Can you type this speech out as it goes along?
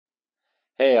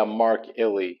Hey, I'm Mark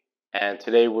Illy, and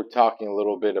today we're talking a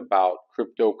little bit about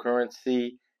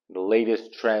cryptocurrency, the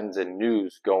latest trends and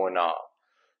news going on.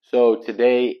 So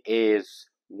today is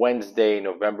Wednesday,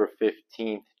 November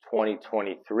 15th,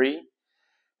 2023,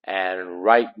 and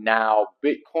right now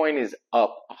Bitcoin is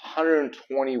up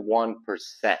 121%.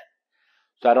 So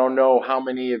I don't know how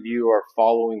many of you are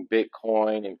following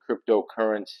Bitcoin and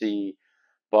cryptocurrency,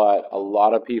 but a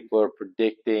lot of people are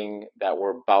predicting that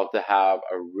we're about to have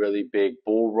a really big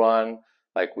bull run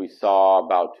like we saw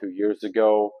about 2 years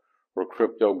ago, where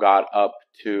crypto got up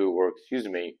to, or excuse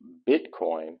me,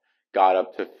 Bitcoin got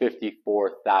up to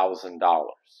 $54,000.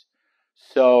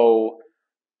 So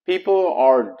people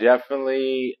are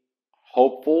definitely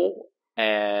hopeful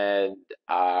and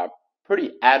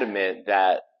pretty adamant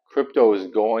that crypto is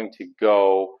going to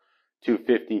go to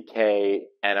 50K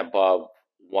and above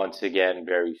once again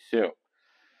very soon.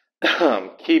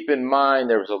 Keep in mind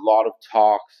there was a lot of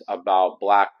talks about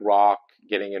BlackRock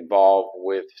getting involved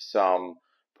with some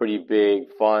pretty big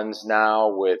funds now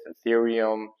with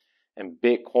Ethereum and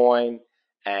Bitcoin,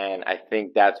 and I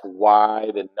think that's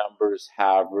why the numbers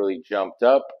have really jumped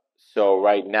up. So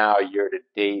right now, year to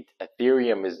date,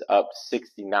 Ethereum is up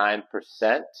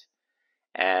 69%,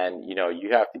 and you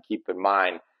have to keep in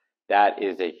mind that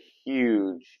is a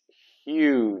huge,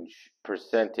 huge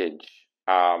percentage.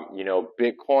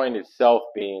 Bitcoin itself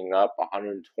being up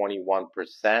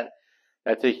 121%,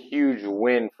 that's a huge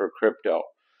win for crypto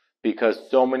because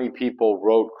so many people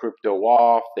wrote crypto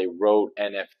off, they wrote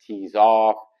NFTs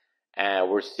off, and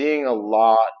we're seeing a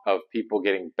lot of people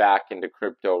getting back into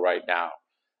crypto right now.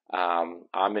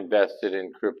 I'm invested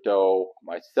in crypto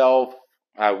myself.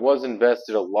 I was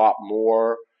invested a lot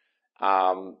more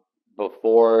um,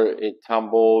 before it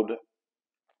tumbled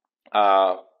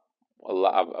uh,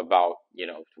 about,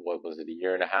 what was it, a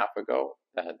year and a half ago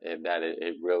that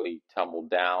it really tumbled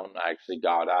down. I actually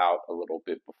got out a little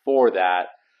bit before that,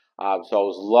 so I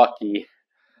was lucky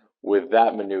with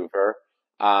that maneuver.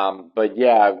 But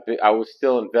yeah, I was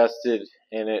still invested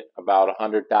in it, about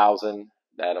 100,000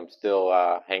 that I'm still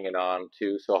hanging on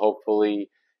to. So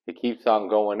hopefully it keeps on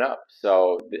going up.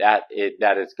 So that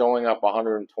it's going up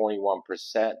 121%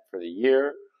 for the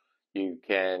year. You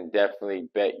can definitely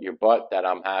bet your butt that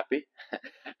I'm happy,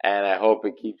 and I hope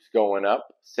it keeps going up.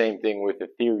 Same thing with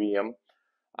Ethereum.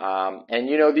 And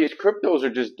these cryptos are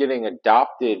just getting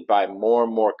adopted by more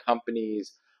and more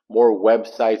companies, more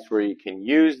websites where you can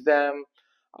use them,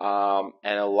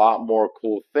 and a lot more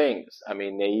cool things. I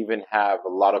mean, they even have a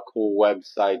lot of cool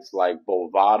websites like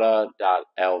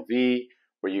Bovada.lv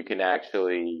where you can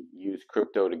actually use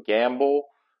crypto to gamble,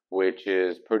 which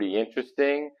is pretty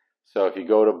interesting. So if you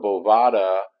go to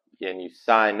Bovada and you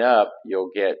sign up,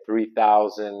 you'll get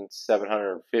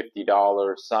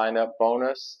 $3,750 sign up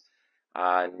bonus,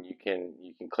 and you can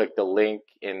click the link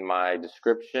in my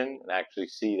description and actually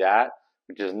see that,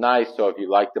 which is nice. So if you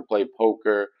like to play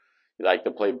poker, you like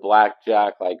to play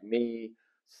blackjack like me,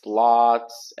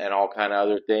 slots, and all kind of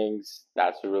other things,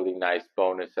 that's a really nice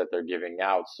bonus that they're giving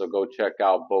out. So go check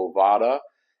out Bovada,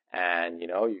 and you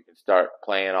can start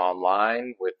playing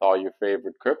online with all your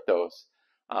favorite cryptos.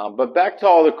 But back to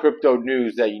all the crypto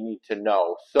news that you need to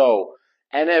know. So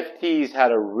NFTs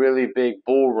had a really big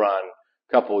bull run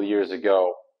couple of years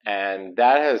ago, and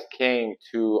that has came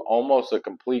to almost a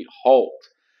complete halt.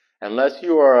 Unless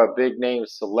you are a big name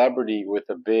celebrity with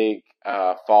a big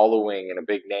following and a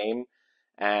big name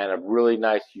and a really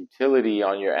nice utility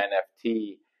on your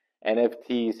NFT,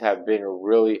 NFTs have been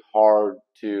really hard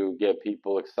to get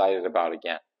people excited about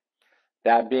again.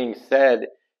 That being said,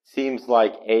 seems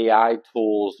like AI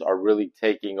tools are really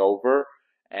taking over,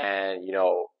 and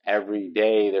every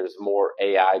day there's more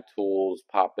AI tools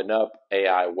popping up,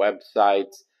 AI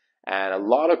websites, and a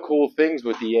lot of cool things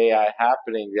with the AI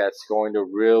happening that's going to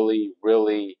really,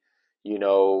 really,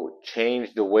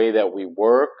 change the way that we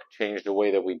work, change the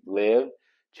way that we live,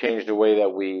 change the way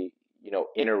that we,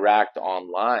 interact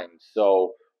online.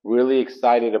 So really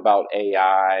excited about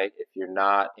AI. If you're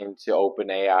not into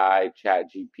OpenAI,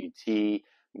 ChatGPT,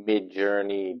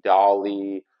 Midjourney,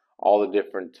 Dolly, all the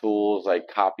different tools like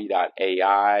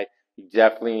Copy.ai, you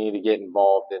definitely need to get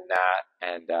involved in that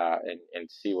and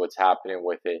see what's happening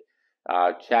with it.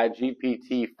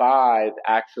 ChatGPT 5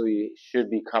 actually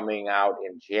should be coming out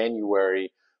in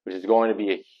January, which is going to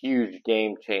be a huge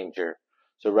game changer.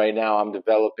 So right now I'm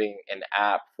developing an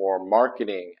app for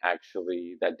marketing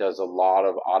actually that does a lot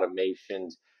of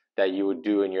automations that you would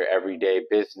do in your everyday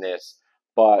business.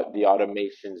 But the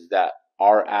automations that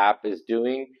our app is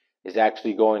doing is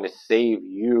actually going to save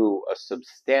you a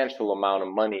substantial amount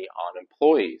of money on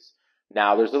employees.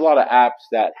 Now, there's a lot of apps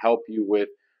that help you with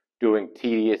doing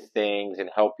tedious things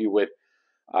and help you with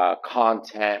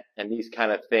content and these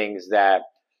kind of things that,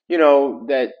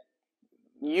 that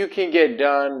you can get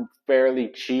done fairly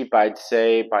cheap, I'd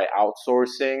say, by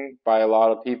outsourcing by a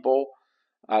lot of people,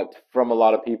 from a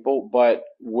lot of people. But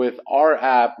with our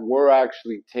app, we're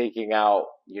actually taking out,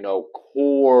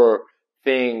 core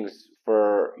things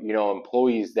for,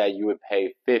 employees that you would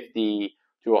pay 50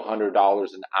 to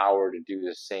 $100 an hour to do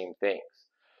the same things.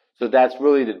 So that's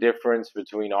really the difference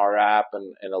between our app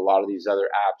and a lot of these other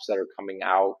apps that are coming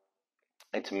out.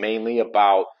 It's mainly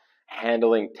about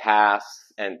handling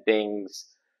tasks and things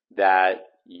that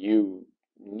you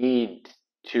need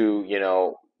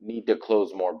need to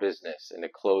close more business and to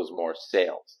close more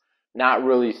sales. Not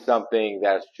really something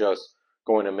that's just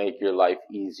going to make your life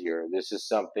easier. This is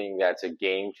something that's a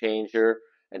game changer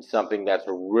and something that's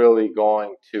really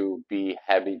going to be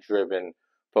heavy driven,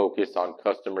 focused on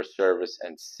customer service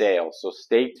and sales. So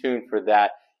stay tuned for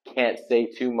that. Can't say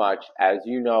too much. As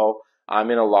you know,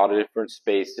 I'm in a lot of different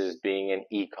spaces, being in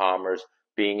e-commerce,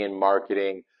 being in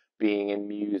marketing, being in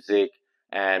music,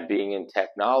 and being in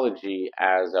technology.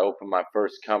 As I opened my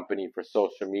first company for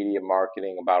social media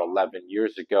marketing about 11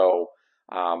 years ago,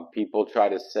 people try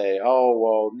to say, oh,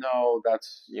 well, no,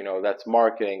 that's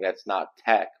marketing, that's not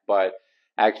tech. But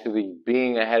actually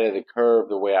being ahead of the curve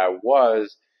the way I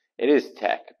was, it is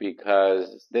tech,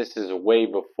 because this is way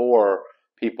before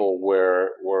people were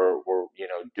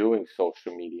doing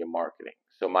social media marketing.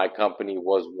 So my company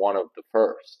was one of the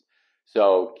first.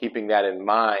 So keeping that in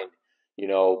mind,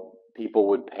 people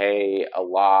would pay a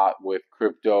lot with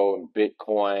crypto and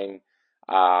Bitcoin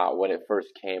when it first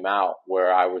came out,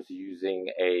 where I was using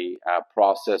a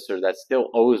processor that still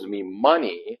owes me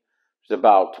money. There's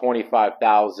about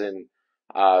 25,000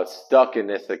 stuck in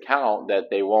this account that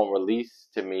they won't release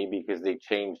to me because they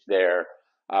changed their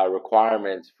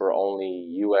requirements for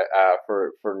only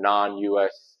for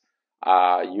non-US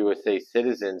USA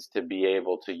citizens to be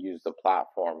able to use the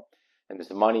platform. And this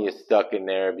money is stuck in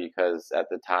there because at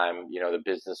the time, the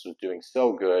business was doing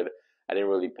so good, I didn't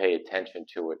really pay attention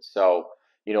to it. So,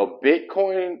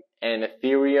 Bitcoin and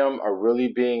Ethereum are really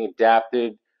being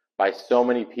adapted by so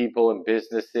many people and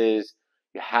businesses.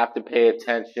 You have to pay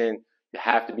attention. You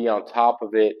have to be on top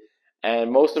of it.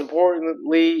 And most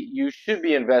importantly, you should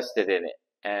be invested in it.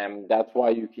 And that's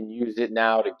why you can use it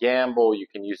now to gamble. You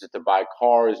can use it to buy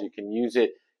cars. You can use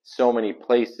it so many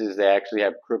places. They actually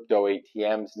have crypto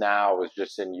ATMs now. I was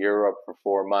just in Europe for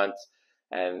 4 months,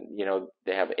 and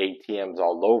they have ATMs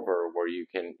all over where you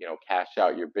can cash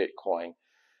out your Bitcoin.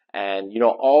 And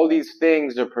all these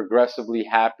things are progressively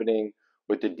happening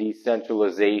with the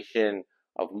decentralization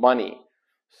of money.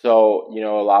 So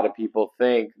a lot of people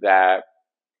think that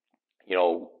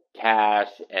cash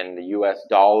and the US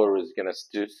dollar is going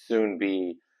to soon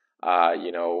be,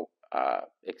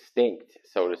 extinct,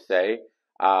 so to say.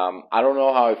 I don't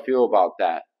know how I feel about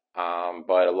that.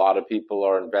 But a lot of people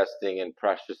are investing in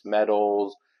precious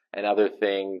metals and other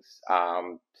things.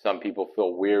 Some people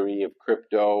feel weary of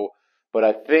crypto, but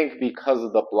I think because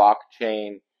of the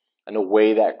blockchain and the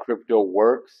way that crypto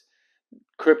works,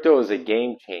 crypto is a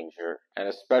game changer. And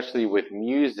especially with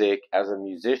music, as a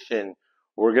musician,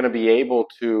 we're going to be able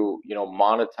to,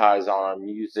 monetize on our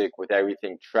music with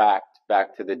everything tracked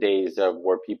back to the days of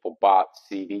where people bought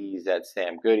CDs at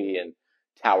Sam Goody and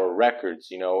Tower Records.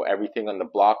 Everything on the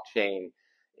blockchain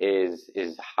is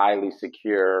highly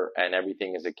secure, and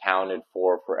everything is accounted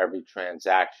for every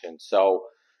transaction. So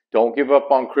don't give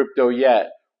up on crypto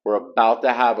yet. We're about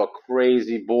to have a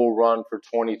crazy bull run for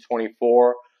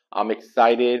 2024. I'm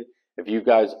excited. If you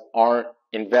guys aren't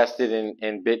invested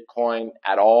in Bitcoin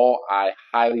at all, I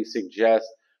highly suggest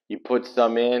you put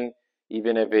some in,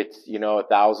 even if it's,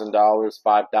 $1,000,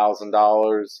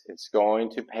 $5,000. It's going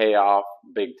to pay off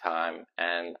big time.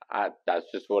 And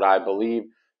that's just what I believe.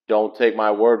 Don't take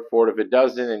my word for it if it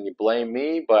doesn't and you blame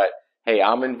me, but hey,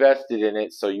 I'm invested in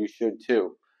it, so you should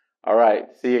too. All right.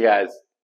 See you guys.